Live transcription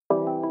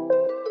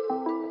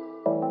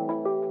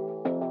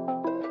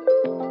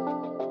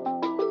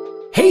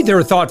Hey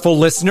there, thoughtful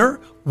listener.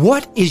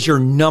 What is your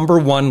number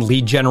one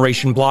lead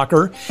generation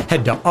blocker?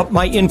 Head to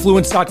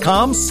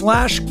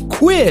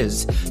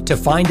upmyinfluence.com/quiz to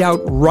find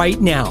out right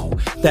now.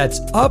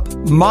 That's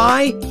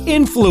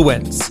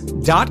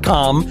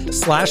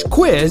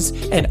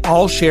upmyinfluence.com/quiz, and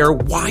I'll share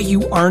why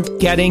you aren't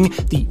getting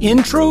the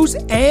intros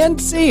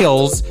and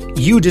sales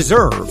you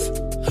deserve.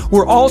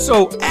 We're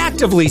also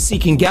actively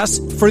seeking guests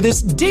for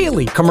this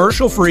daily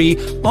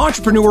commercial-free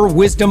Entrepreneur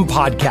Wisdom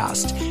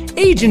podcast.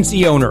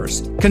 Agency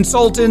owners,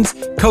 consultants,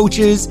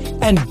 coaches,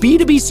 and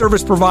B2B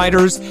service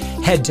providers,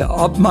 head to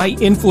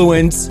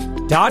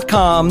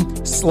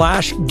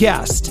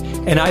upmyinfluence.com/guest.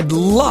 And I'd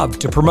love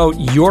to promote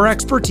your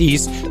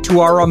expertise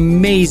to our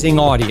amazing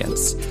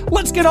audience.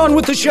 Let's get on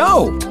with the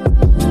show.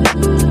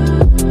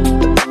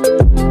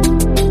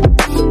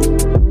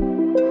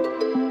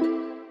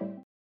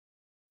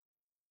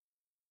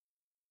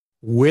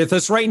 With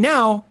us right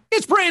now,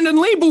 it's Brandon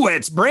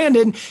Leibowitz.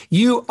 Brandon,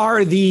 you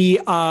are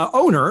the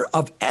owner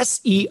of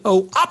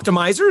SEO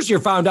Optimizers. You're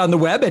found on the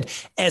web at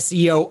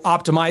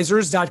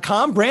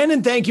SEOoptimizers.com.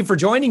 Brandon, thank you for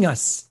joining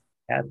us.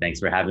 Yeah, thanks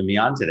for having me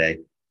on today.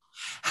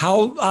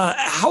 How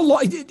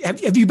long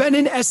have you been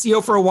in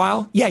SEO for a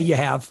while? Yeah, you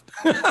have.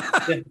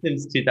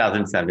 Since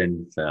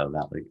 2007, so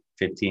about like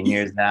 15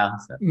 years now.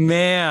 So.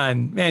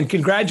 Man,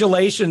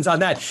 congratulations on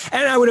that.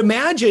 And I would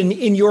imagine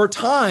in your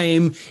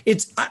time,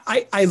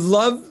 I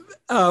love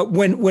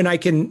when I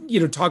can,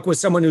 talk with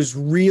someone who's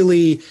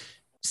really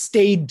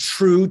stayed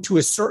true to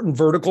a certain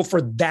vertical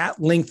for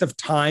that length of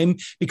time,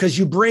 because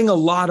you bring a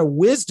lot of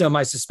wisdom,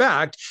 I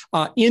suspect,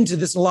 into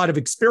this, a lot of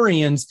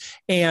experience.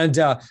 And,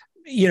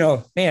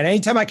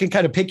 anytime I can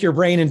kind of pick your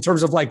brain in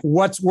terms of like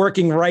what's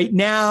working right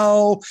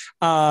now,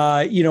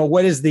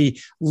 what is the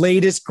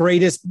latest,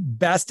 greatest,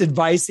 best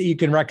advice that you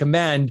can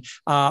recommend,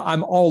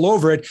 I'm all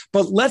over it.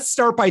 But let's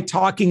start by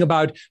talking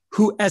about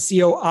who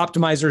SEO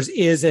Optimizers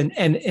is and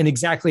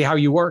exactly how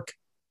you work.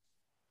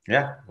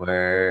 Yeah,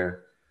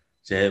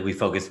 we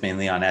focus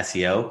mainly on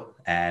SEO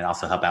and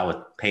also help out with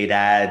paid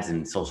ads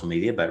and social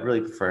media, but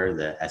really prefer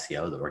the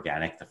SEO, the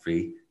organic, the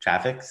free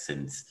traffic,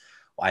 since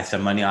why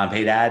spend money on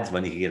paid ads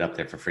when you can get up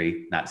there for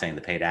free? Not saying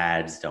the paid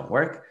ads don't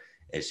work.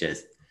 It's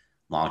just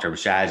long-term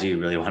strategy.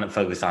 We really want to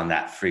focus on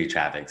that free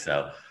traffic.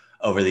 So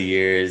over the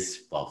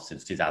years,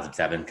 since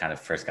 2007, kind of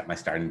first got my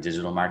start in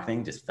digital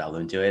marketing, just fell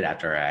into it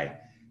after I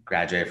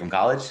graduated from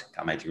college,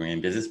 got my degree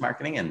in business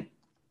marketing. And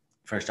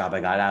first job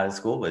I got out of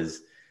school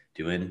was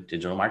doing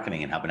digital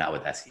marketing and helping out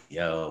with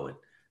SEO and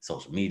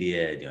social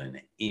media, doing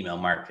email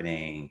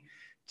marketing,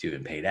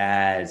 doing paid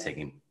ads,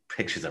 taking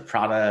pictures of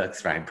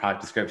products, writing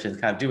product descriptions,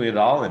 kind of doing it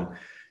all. And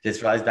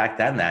just realized back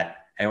then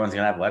that everyone's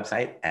going to have a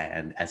website,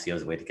 and SEO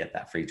is a way to get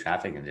that free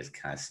traffic, and just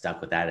kind of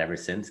stuck with that ever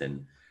since,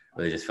 and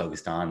really just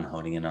focused on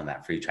honing in on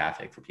that free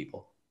traffic for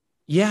people.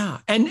 Yeah.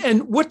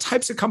 And what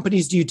types of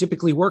companies do you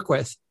typically work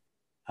with?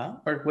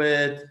 Work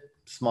with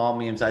small,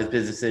 medium-sized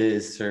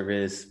businesses,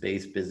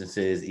 service-based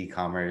businesses,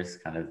 e-commerce,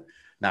 kind of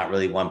not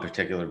really one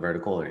particular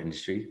vertical or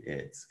industry.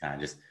 It's kind of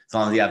just, as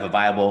long as you have a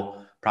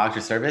viable product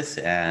or service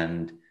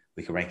and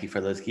we can rank you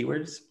for those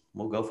keywords,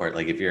 we'll go for it.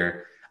 Like if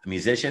you're a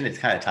musician, it's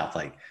kind of tough.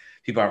 Like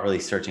people aren't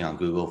really searching on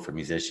Google for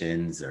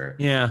musicians or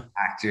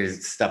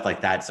actors, stuff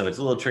like that. So it's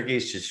a little tricky.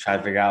 It's just try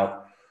to figure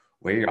out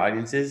where your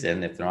audience is.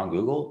 And if they're on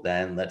Google,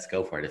 then let's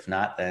go for it. If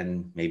not,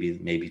 then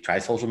maybe try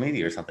social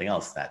media or something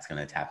else that's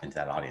going to tap into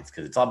that audience.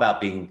 Because it's all about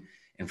being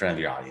in front of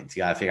your audience.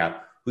 You got to figure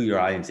out who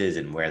your audience is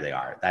and where they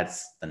are.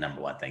 That's the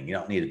number one thing. You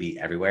don't need to be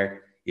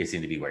everywhere. You just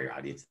need to be where your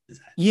audience is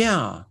at.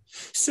 Yeah.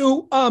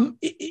 So,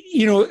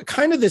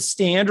 kind of the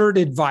standard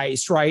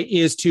advice, right,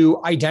 is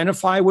to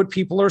identify what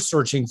people are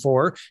searching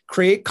for,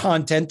 create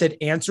content that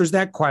answers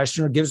that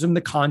question or gives them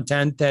the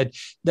content that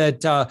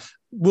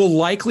will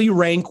likely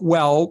rank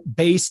well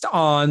based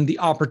on the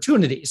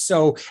opportunity.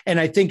 So, and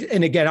I think,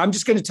 and again, I'm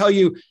just going to tell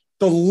you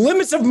the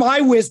limits of my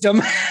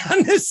wisdom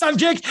on this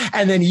subject,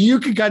 and then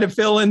you can kind of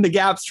fill in the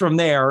gaps from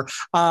there.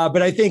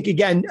 But I think,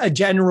 again,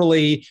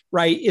 generally,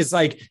 right, is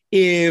like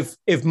if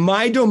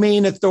my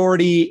domain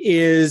authority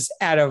is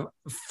at a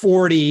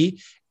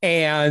 40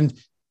 and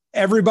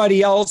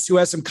everybody else who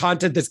has some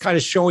content that's kind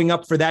of showing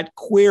up for that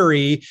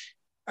query,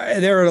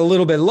 they're at a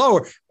little bit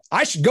lower,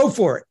 I should go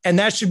for it. And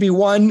that should be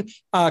one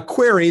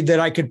query that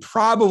I could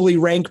probably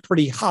rank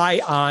pretty high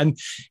on.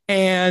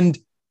 And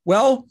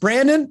well,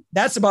 Brandon,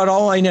 that's about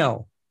all I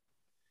know.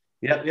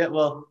 Yeah.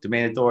 Well,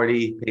 domain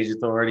authority, page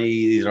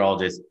authority, these are all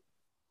just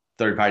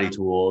third-party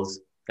tools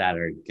that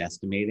are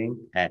guesstimating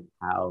at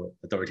how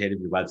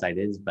authoritative your website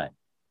is, but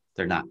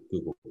they're not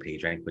Google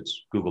PageRank,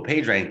 which Google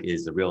PageRank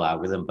is the real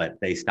algorithm, but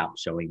they stopped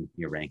showing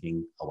your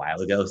ranking a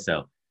while ago.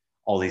 So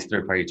all these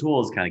third-party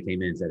tools kind of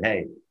came in and said,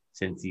 hey,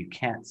 since you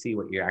can't see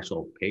what your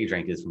actual page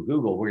rank is from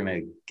Google, we're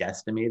going to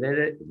guesstimate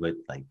it with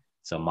like,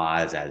 so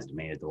Moz as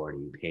domain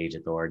authority, page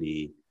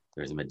authority.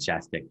 There's a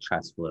Majestic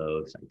Trust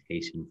Flow,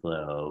 Citation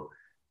Flow.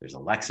 There's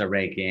Alexa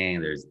ranking.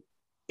 There's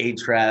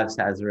Ahrefs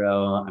has their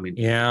own.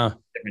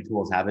 Different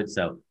tools have it.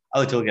 So I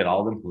like to look at all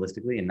of them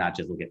holistically and not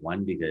just look at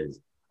one, because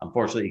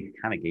unfortunately you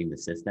kind of game the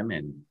system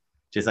and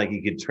just like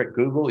you could trick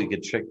Google, you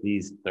could trick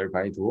these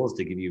third-party tools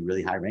to give you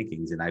really high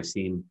rankings. And I've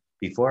seen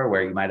before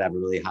where you might have a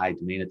really high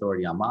domain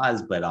authority on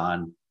Moz, but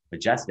on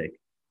Majestic,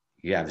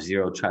 you have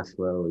zero trust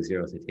flow,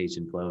 zero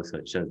citation flow. So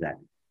it shows that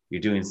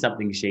you're doing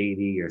something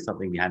shady or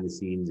something behind the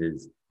scenes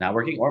is not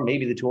working, or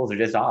maybe the tools are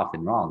just off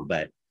and wrong,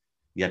 but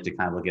you have to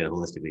kind of look at it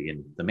holistically.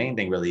 And the main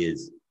thing really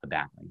is the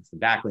backlinks. The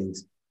backlinks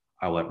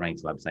are what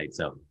ranks websites.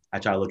 So I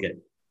try to look at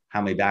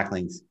how many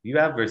backlinks you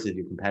have versus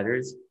your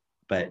competitors,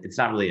 but it's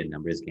not really a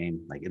numbers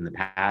game. Like in the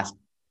past,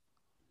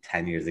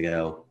 10 years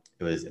ago,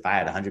 it was if I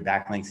had 100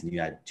 backlinks and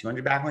you had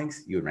 200 backlinks,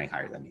 you would rank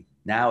higher than me.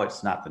 Now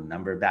it's not the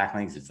number of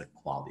backlinks, it's the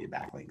quality of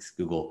backlinks.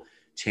 Google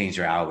changed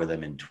their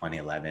algorithm in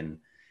 2011.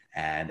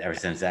 And ever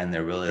since then,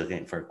 they're really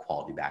looking for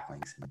quality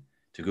backlinks. And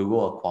to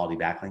Google, a quality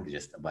backlink is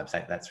just a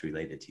website that's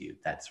related to you.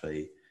 That's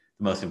really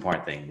the most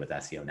important thing with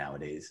SEO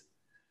nowadays.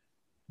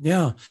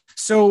 Yeah.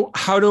 So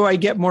how do I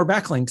get more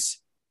backlinks?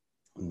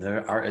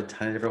 There are a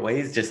ton of different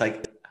ways, just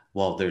like,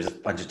 well, there's a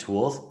bunch of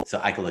tools.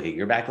 So I could look at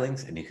your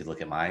backlinks and you could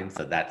look at mine.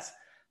 So that's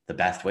the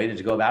best way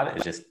to go about it,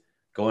 is just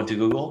go into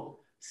Google,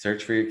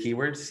 search for your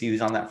keywords, see who's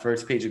on that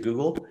first page of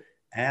Google,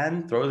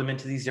 and throw them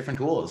into these different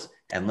tools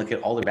and look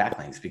at all their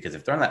backlinks. Because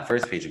if they're on that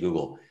first page of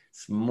Google,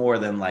 it's more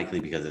than likely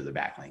because of the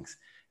backlinks.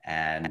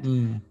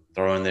 And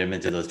throwing them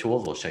into those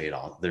tools will show you it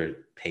all. Their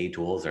paid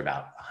tools are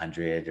about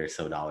 $100 or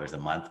so a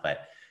month,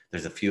 but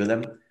there's a few of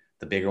them.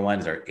 The bigger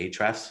ones are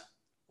Ahrefs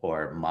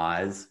or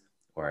Moz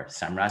or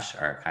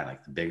SEMrush are kind of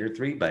like the bigger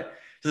three, but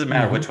it doesn't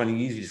matter which one you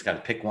use. You just got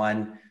to pick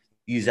one,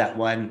 use that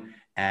one,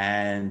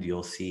 and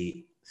you'll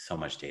see so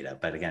much data.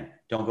 But again,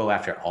 don't go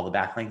after all the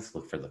backlinks,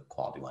 look for the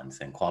quality ones.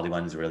 And quality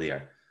ones really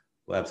are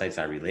websites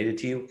that are related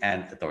to you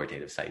and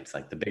authoritative sites.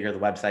 Like the bigger the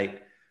website,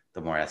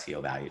 the more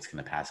SEO value it's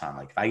going to pass on.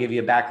 Like if I give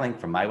you a backlink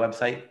from my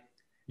website,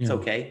 it's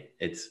okay.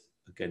 It's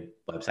a good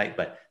website,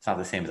 but it's not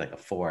the same as like a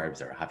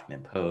Forbes or a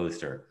Huffington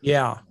Post or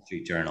Wall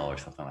Street Journal or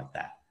something like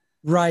that.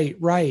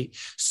 Right.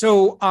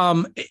 So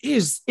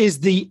is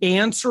the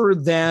answer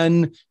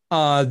then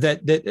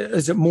that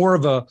is it more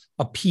of a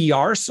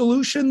PR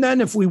solution then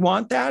if we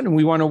want that and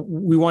we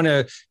want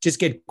to just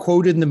get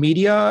quoted in the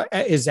media?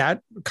 Is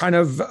that kind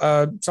of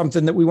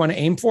something that we want to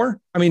aim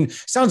for? I mean,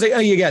 sounds like,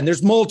 again,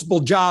 there's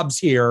multiple jobs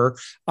here,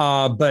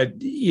 but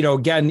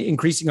again,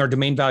 increasing our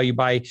domain value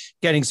by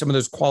getting some of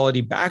those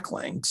quality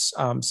backlinks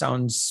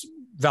sounds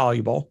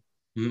valuable.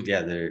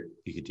 Yeah,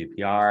 you could do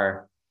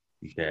PR,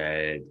 you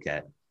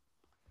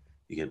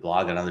could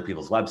blog on other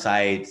people's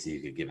websites.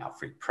 You could give out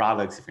free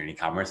products. If you're an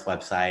e-commerce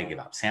website, give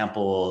out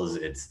samples.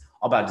 It's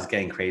all about just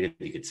getting creative.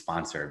 You could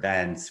sponsor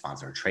events,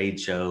 sponsor trade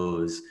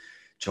shows,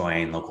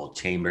 join local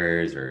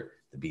chambers or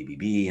the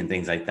BBB and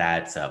things like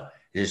that. So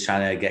you're just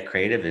trying to get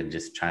creative and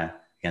just trying to,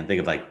 again, think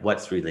of like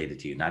what's related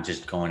to you, not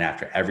just going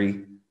after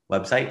every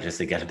website just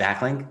to get a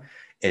backlink.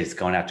 It's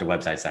going after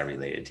websites that are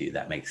related to you.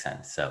 That makes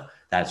sense. So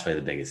that's really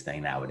the biggest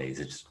thing nowadays.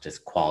 It's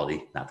just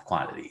quality, not the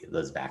quantity of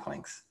those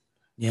backlinks.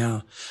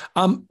 Yeah.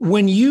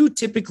 When you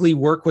typically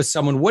work with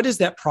someone, what is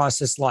that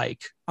process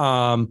like?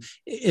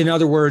 In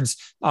other words,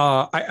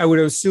 I would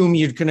assume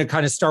you're going to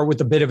kind of start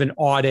with a bit of an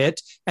audit,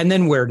 and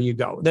then where do you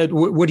go?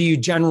 What do you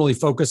generally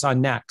focus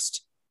on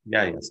next?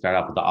 Yeah, you start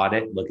off with the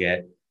audit, look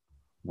at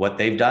what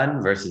they've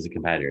done versus the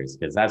competitors,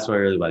 because that's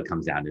really what it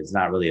comes down to. It's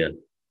not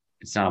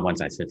a one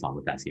size fits all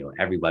with SEO.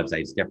 Every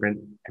website is different.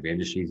 Every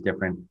industry is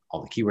different.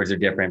 All the keywords are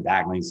different,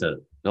 backlinks. So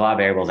there's a lot of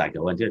variables that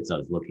go into it. So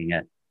it's looking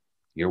at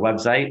your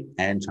website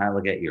and trying to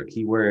look at your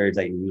keywords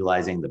that you're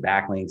utilizing, the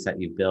backlinks that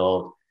you've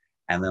built,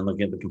 and then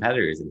looking at the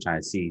competitors and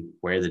trying to see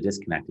where the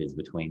disconnect is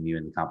between you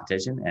and the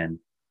competition and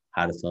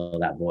how to fill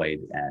that void.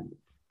 And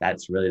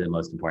that's really the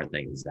most important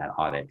thing, is that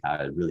audit.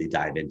 Really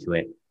dive into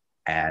it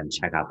and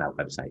check out that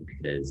website,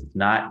 because if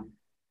not,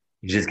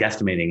 you're just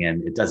guesstimating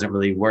and it doesn't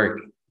really work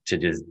to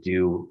just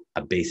do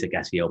a basic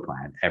SEO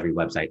plan. Every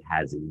website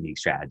has a unique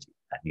strategy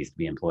that needs to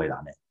be employed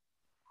on it.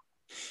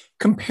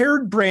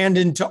 Compared,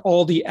 Brandon, to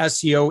all the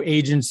SEO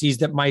agencies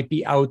that might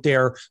be out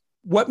there,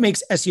 what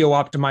makes SEO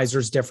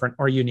optimizers different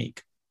or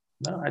unique?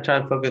 No, I try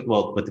to focus,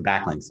 with the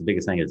backlinks. The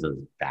biggest thing is those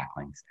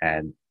backlinks,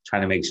 and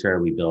trying to make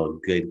sure we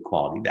build good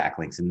quality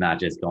backlinks and not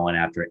just going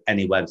after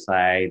any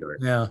website or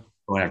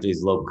going after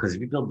these local. Because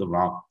if you build the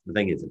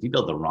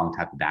wrong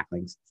type of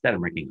backlinks, instead of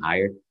ranking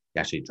higher, you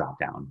actually drop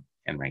down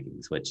in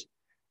rankings, which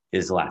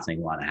is the last thing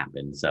you want to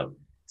happen. So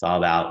it's all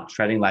about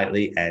treading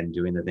lightly and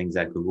doing the things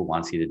that Google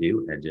wants you to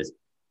do, and just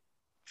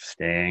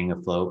staying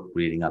afloat,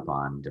 reading up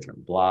on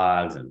different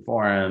blogs and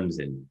forums,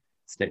 and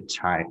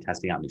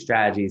testing out new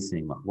strategies,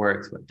 seeing what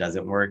works, what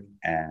doesn't work,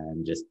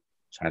 and just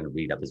trying to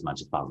read up as much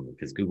as possible,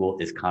 because Google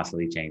is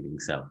constantly changing.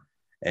 So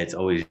it's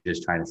always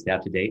just trying to stay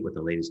up to date with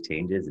the latest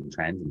changes and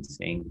trends and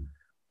seeing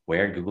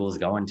where Google is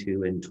going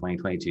to in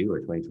 2022 or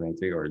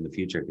 2023 or in the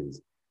future,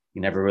 because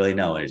you never really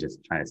know. It's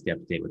just trying to stay up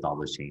to date with all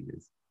those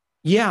changes.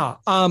 Yeah.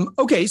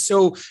 Okay.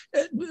 So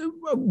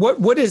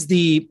what's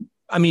the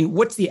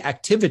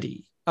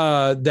activity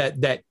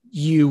that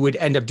you would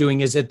end up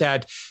doing? Is it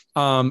that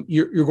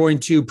you're going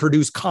to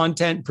produce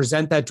content,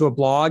 present that to a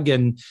blog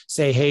and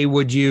say, hey,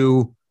 would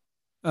you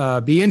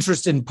be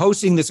interested in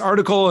posting this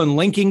article and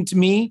linking to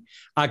me?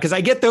 Because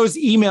I get those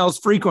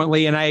emails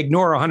frequently and I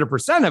ignore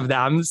 100% of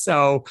them.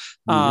 So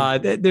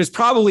there's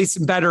probably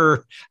some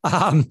better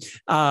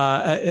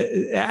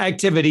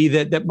activity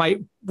that might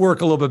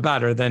work a little bit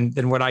better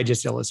than what I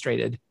just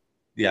illustrated.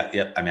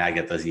 Yeah. I mean, I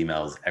get those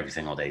emails every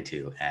single day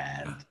too,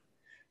 and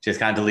just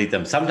kind of delete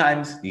them.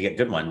 Sometimes you get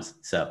good ones.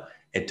 So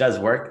it does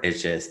work.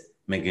 It's just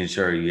making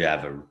sure you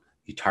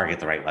target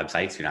the right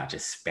websites. You're not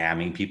just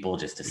spamming people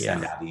just to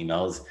send out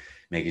emails,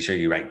 making sure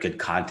you write good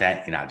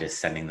content. You're not just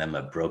sending them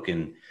a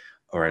broken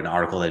or an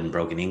article in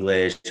broken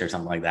English or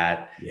something like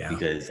that. Yeah.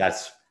 Because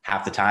that's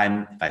half the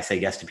time. If I say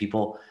yes to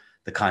people,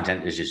 the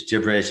content is just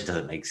gibberish. It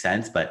doesn't make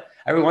sense. But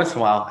every once in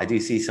a while, I do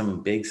see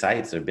some big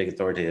sites or big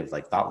authoritative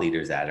like thought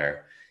leaders that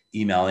are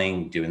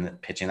emailing,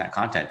 pitching that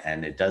content.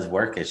 And it does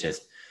work. It's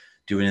just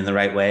doing it in the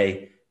right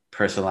way,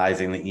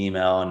 personalizing the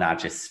email, not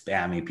just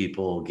spamming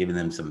people, giving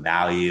them some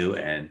value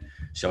and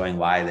showing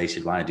why they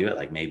should want to do it.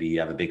 Like maybe you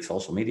have a big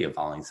social media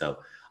following. So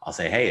I'll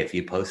say, hey, if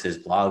you post this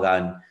blog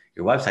on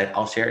your website,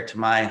 I'll share it to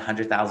my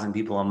 100,000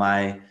 people on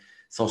my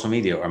social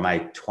media or my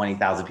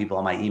 20,000 people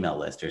on my email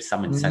list, or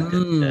some incentive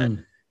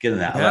to give them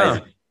that.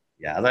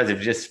 Otherwise, if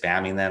you're just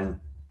spamming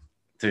them,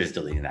 they're just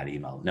deleting that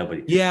email.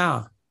 Nobody.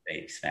 Yeah.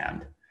 They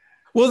spammed.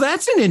 Well,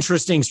 that's an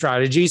interesting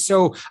strategy.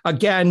 So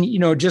again,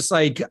 just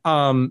like,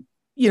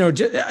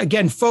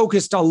 again,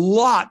 focused a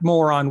lot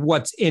more on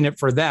what's in it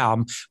for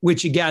them,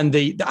 which again,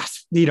 the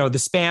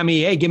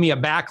spammy, hey, give me a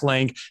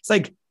backlink. It's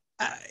like,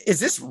 is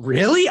this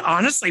really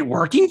honestly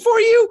working for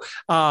you?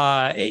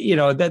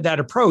 That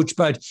approach.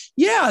 But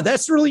yeah,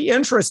 that's really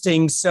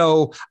interesting.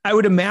 So I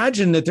would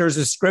imagine that there's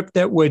a script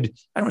that would,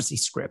 I don't want to say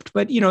script,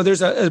 but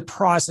there's a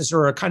process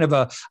or a kind of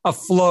a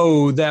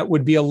flow that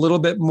would be a little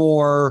bit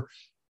more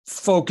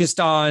focused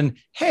on,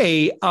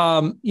 hey,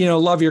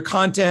 love your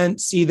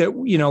content, see that,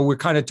 we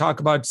kind of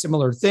talk about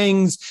similar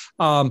things.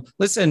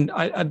 Listen,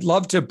 I'd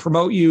love to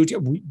promote you.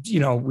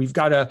 We've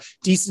got a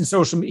decent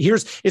social media.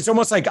 It's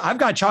almost like I've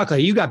got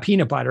chocolate, you got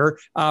peanut butter.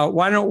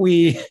 Why don't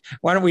we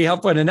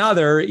help one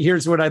another?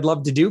 Here's what I'd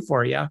love to do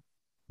for you.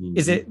 Mm-hmm.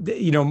 Is it,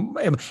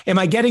 am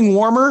I getting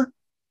warmer?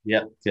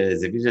 Yep.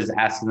 Because if you're just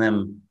asking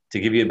them to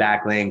give you a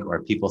backlink,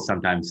 or people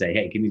sometimes say,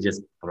 hey, can you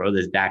just throw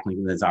this backlink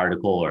in this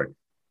article, or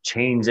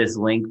change this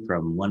link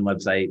from one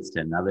website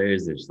to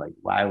another's. There's like,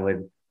 why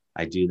would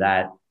I do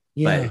that?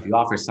 Yeah. But if you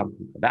offer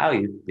something of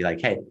value, be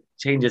like, hey,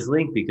 change this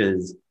link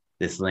because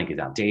this link is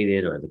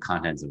outdated or the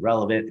content's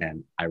irrelevant.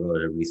 And I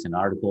wrote a recent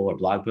article or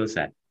blog post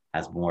that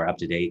has more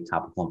up-to-date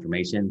topical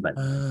information, but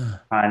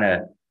trying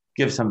to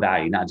give some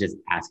value, not just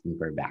asking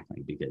for a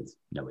backlink, because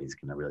nobody's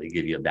going to really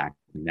give you a backlink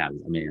now.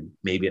 I mean,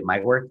 maybe it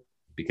might work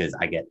because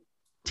I get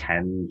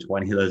 10,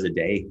 20 of those a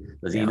day,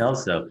 those emails.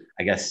 So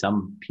I guess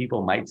some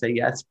people might say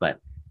yes, but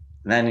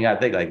then you got to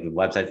think, like, the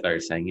websites that are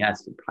saying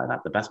yes, they're probably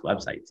not the best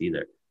websites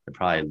either. They're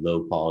probably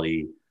low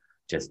quality,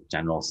 just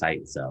general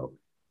sites. So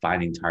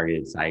finding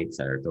targeted sites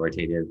that are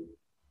authoritative,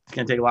 it's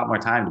going to take a lot more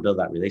time to build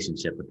that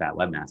relationship with that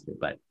webmaster.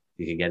 But if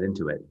you can get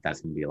into it,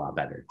 that's going to be a lot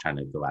better, trying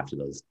to go after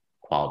those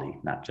quality,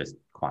 not just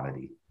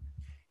quantity.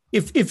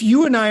 If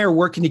you and I are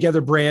working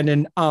together,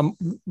 Brandon,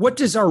 what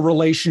does our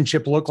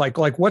relationship look like?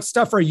 Like, what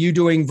stuff are you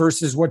doing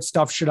versus what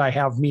stuff should I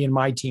have me and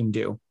my team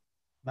do?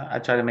 I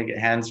try to make it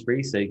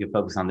hands-free so you can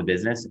focus on the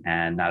business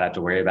and not have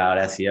to worry about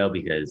SEO,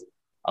 because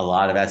a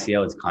lot of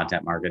SEO is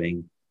content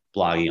marketing,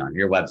 blogging on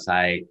your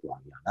website,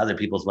 blogging on other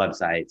people's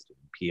websites,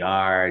 doing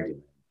PR,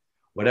 doing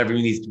whatever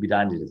needs to be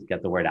done to just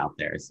get the word out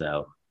there.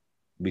 So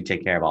we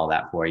take care of all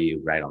that for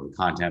you, write all the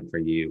content for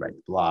you, write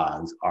the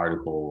blogs,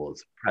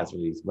 articles, press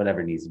release,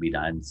 whatever needs to be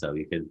done. So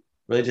you can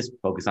really just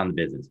focus on the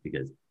business,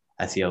 because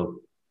SEO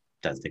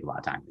does take a lot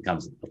of time. It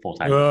becomes a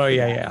full-time. Oh,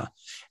 yeah.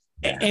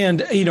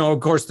 And, of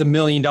course, the $1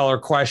 million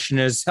question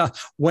is,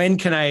 when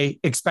can I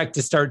expect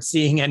to start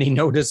seeing any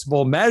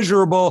noticeable,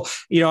 measurable,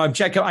 I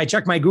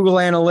check my Google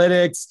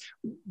Analytics.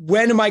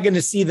 When am I going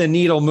to see the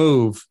needle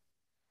move?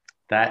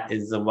 That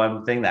is the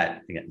one thing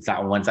that, again, it's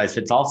not one size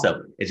fits all.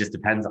 So it just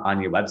depends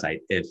on your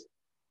website. If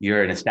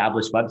you're an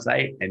established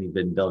website and you've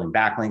been building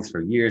backlinks for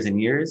years and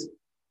years,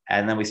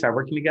 and then we start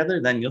working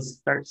together, then you'll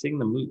start seeing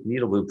the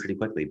needle move pretty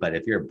quickly. But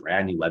if you're a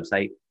brand new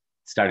website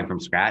starting from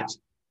scratch,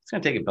 it's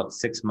going to take about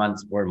 6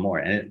 months or more.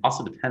 And it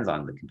also depends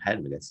on the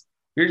competitiveness.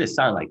 If you're just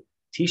selling like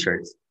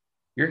t-shirts,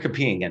 you're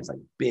competing against like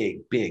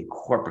big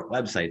corporate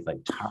websites like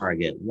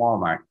Target,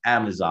 Walmart,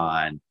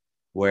 Amazon,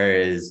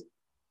 whereas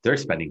they're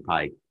spending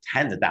probably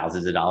tens of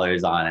thousands of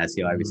dollars on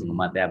SEO every single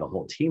month. They have a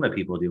whole team of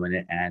people doing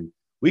it, and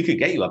we could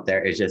get you up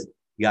there. It's just,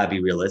 you got to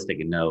be realistic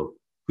and know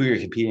who you're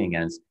competing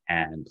against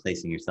and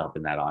placing yourself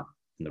in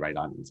the right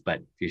audience. But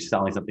if you're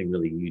selling something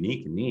really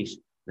unique and niche,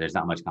 there's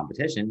not much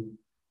competition,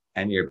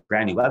 and you're a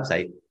brand new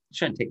website, it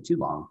shouldn't take too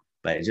long.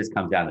 But it just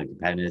comes down to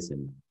competitiveness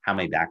and how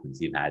many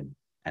backlinks you've had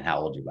and how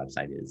old your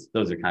website is.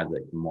 Those are kind of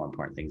the more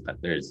important things,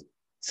 but there's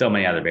so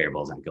many other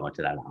variables that go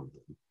into that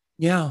algorithm.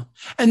 Yeah.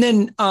 And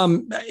then, I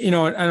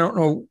don't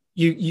know,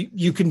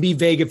 you can be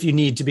vague if you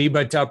need to be,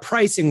 but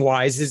pricing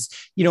wise is,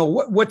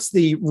 what's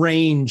the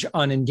range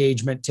on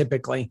engagement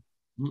typically?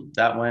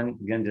 That one,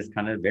 again, just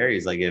kind of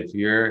varies. Like if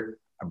you're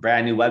a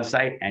brand new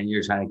website and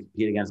you're trying to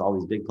compete against all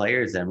these big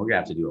players, then we're going to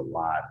have to do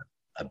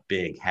a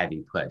big,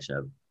 heavy push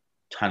of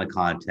ton of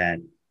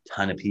content,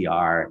 ton of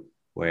PR.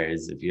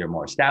 Whereas if you're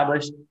more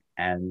established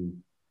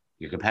and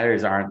your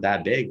competitors aren't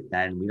that big,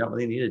 then we don't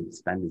really need to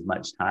spend as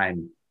much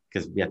time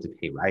because we have to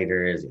pay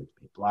writers, we have to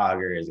pay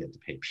bloggers, we have to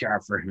pay PR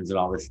firms and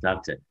all this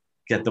stuff to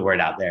get the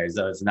word out there.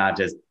 So it's not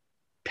just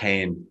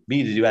paying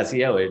me to do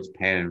SEO, it's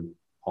paying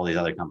all these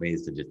other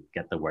companies to just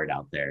get the word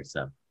out there.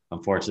 So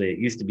unfortunately, it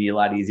used to be a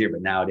lot easier,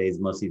 but nowadays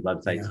most of these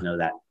websites know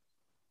that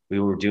we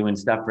were doing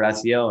stuff for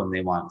SEO and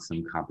they want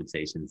some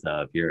compensation.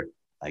 So if you're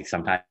like,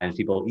 sometimes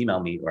people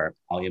email me or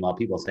I'll email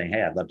people saying,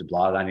 hey, I'd love to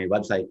blog on your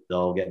website.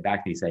 They'll get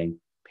back to me saying,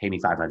 pay me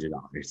 $500.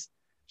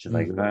 She's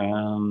like,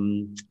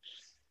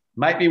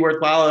 might be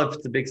worthwhile if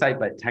it's a big site,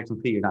 but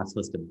technically you're not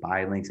supposed to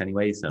buy links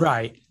anyway. So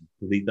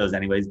delete those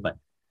anyways. But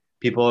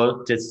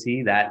people just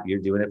see that you're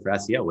doing it for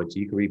SEO, which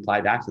you can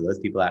reply back to those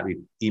people that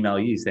email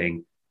you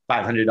saying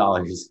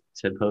 $500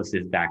 to post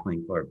this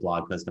backlink or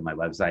blog post on my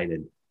website.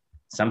 And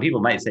some people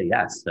might say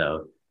yes.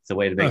 So it's a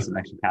way to make some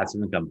extra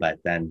passive income, but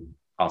then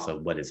also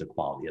what is the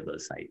quality of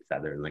those sites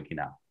that they're linking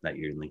up, that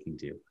you're linking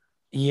to?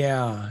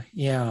 Yeah.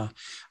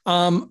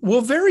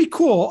 Well, very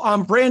cool.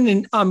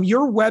 Brandon,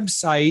 your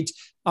website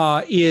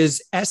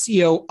is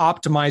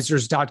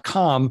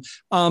SEOoptimizers.com.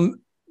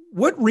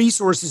 What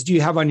resources do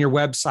you have on your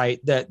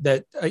website that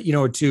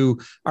to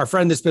our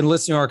friend that's been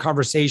listening to our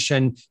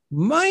conversation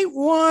might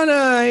want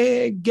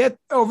to get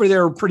over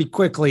there pretty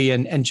quickly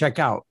and check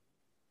out?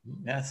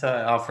 Yeah, so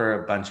I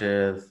offer a bunch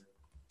of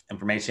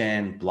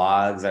information,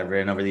 blogs I've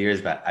written over the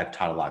years, but I've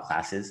taught a lot of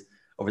classes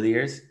over the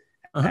years.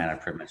 And I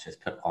pretty much just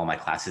put all my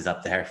classes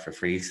up there for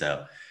free. So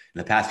in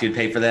the past, you'd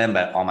pay for them,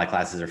 but all my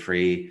classes are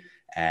free.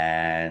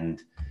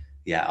 And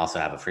I also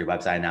have a free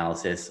website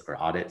analysis or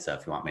audit. So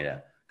if you want me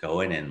to go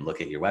in and look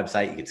at your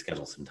website, you can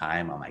schedule some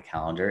time on my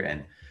calendar.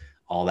 And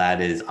all that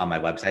is on my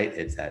website.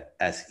 It's at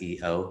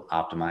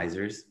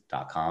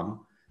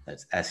SEOoptimizers.com.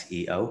 That's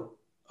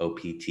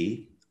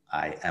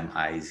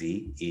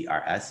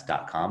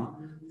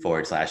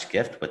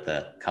SEOoptimizers.com/gift with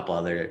a couple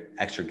other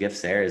extra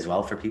gifts there as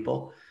well for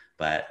people.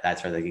 But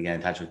that's where they can get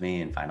in touch with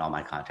me and find all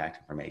my contact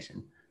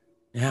information.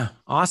 Yeah.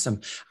 Awesome.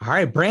 All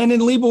right.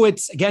 Brandon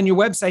Leibowitz, again, your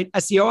website,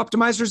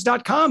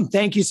 SEOoptimizers.com.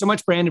 Thank you so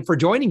much, Brandon, for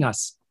joining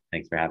us.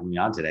 Thanks for having me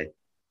on today.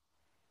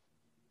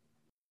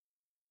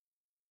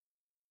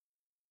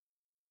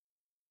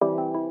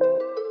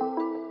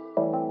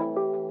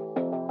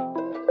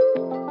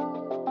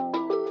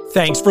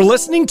 Thanks for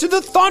listening to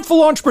the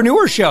Thoughtful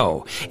Entrepreneur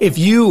Show. If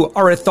you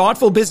are a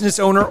thoughtful business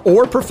owner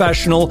or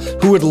professional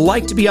who would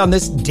like to be on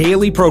this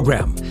daily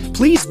program,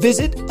 please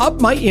visit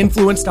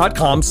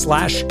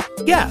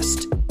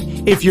upmyinfluence.com/guest.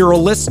 If you're a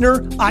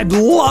listener, I'd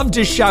love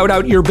to shout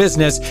out your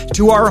business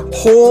to our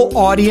whole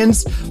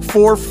audience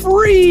for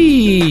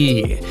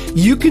free.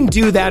 You can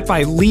do that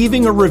by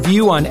leaving a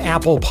review on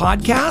Apple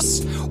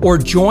Podcasts or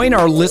join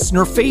our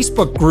listener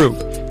Facebook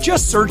group.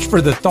 Just search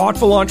for The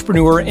Thoughtful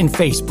Entrepreneur in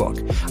Facebook.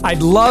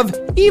 I'd love,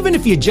 even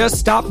if you just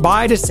stop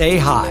by to say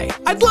hi,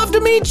 I'd love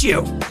to meet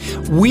you.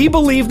 We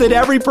believe that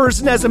every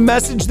person has a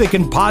message that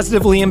can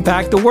positively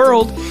impact the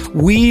world.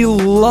 We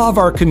love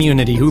our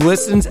community who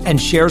listens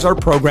and shares our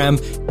program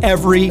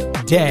every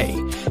day.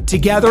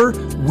 Together,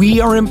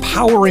 we are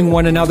empowering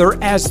one another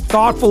as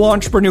thoughtful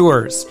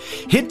entrepreneurs.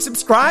 Hit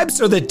subscribe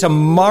so that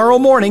tomorrow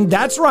morning,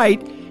 that's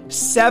right,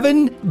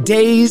 7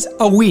 days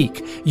a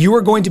week, you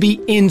are going to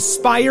be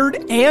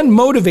inspired and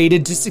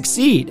motivated to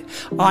succeed.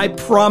 I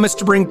promise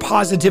to bring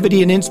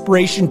positivity and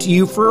inspiration to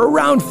you for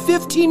around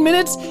 15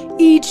 minutes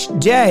each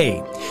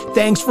day.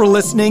 Thanks for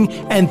listening,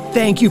 and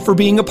thank you for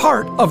being a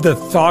part of the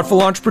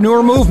Thoughtful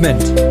Entrepreneur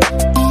Movement.